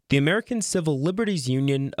The American Civil Liberties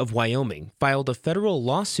Union of Wyoming filed a federal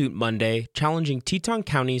lawsuit Monday challenging Teton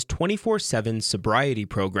County's 24/7 sobriety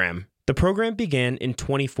program. The program began in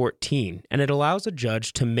 2014, and it allows a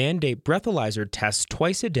judge to mandate breathalyzer tests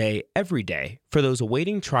twice a day, every day, for those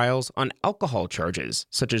awaiting trials on alcohol charges,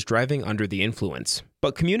 such as driving under the influence.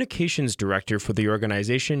 But communications director for the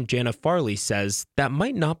organization, Jana Farley, says that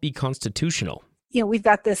might not be constitutional. We've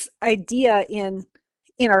got this idea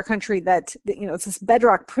in our country that, it's this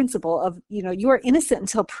bedrock principle of, you are innocent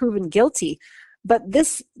until proven guilty. But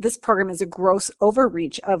this program is a gross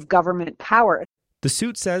overreach of government power. The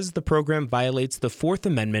suit says the program violates the Fourth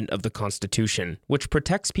Amendment of the Constitution, which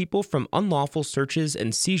protects people from unlawful searches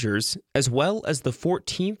and seizures, as well as the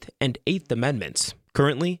 14th and 8th Amendments.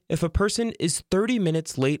 Currently, if a person is 30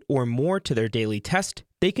 minutes late or more to their daily test,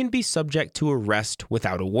 they can be subject to arrest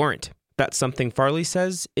without a warrant. That's something Farley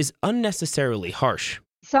says is unnecessarily harsh.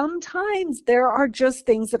 Sometimes there are just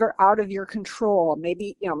things that are out of your control.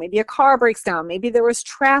 Maybe a car breaks down. Maybe there was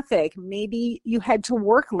traffic. Maybe you had to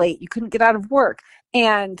work late. You couldn't get out of work.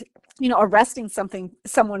 And, arresting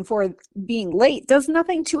someone for being late does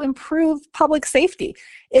nothing to improve public safety.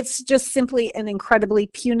 It's just simply an incredibly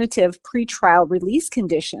punitive pretrial release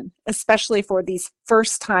condition, especially for these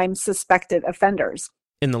first-time suspected offenders.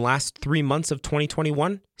 In the last 3 months of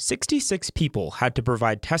 2021, 66 people had to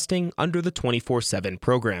provide testing under the 24/7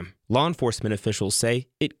 program. Law enforcement officials say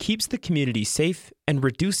it keeps the community safe and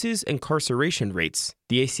reduces incarceration rates.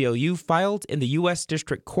 The ACLU filed in the U.S.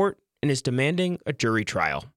 District Court and is demanding a jury trial.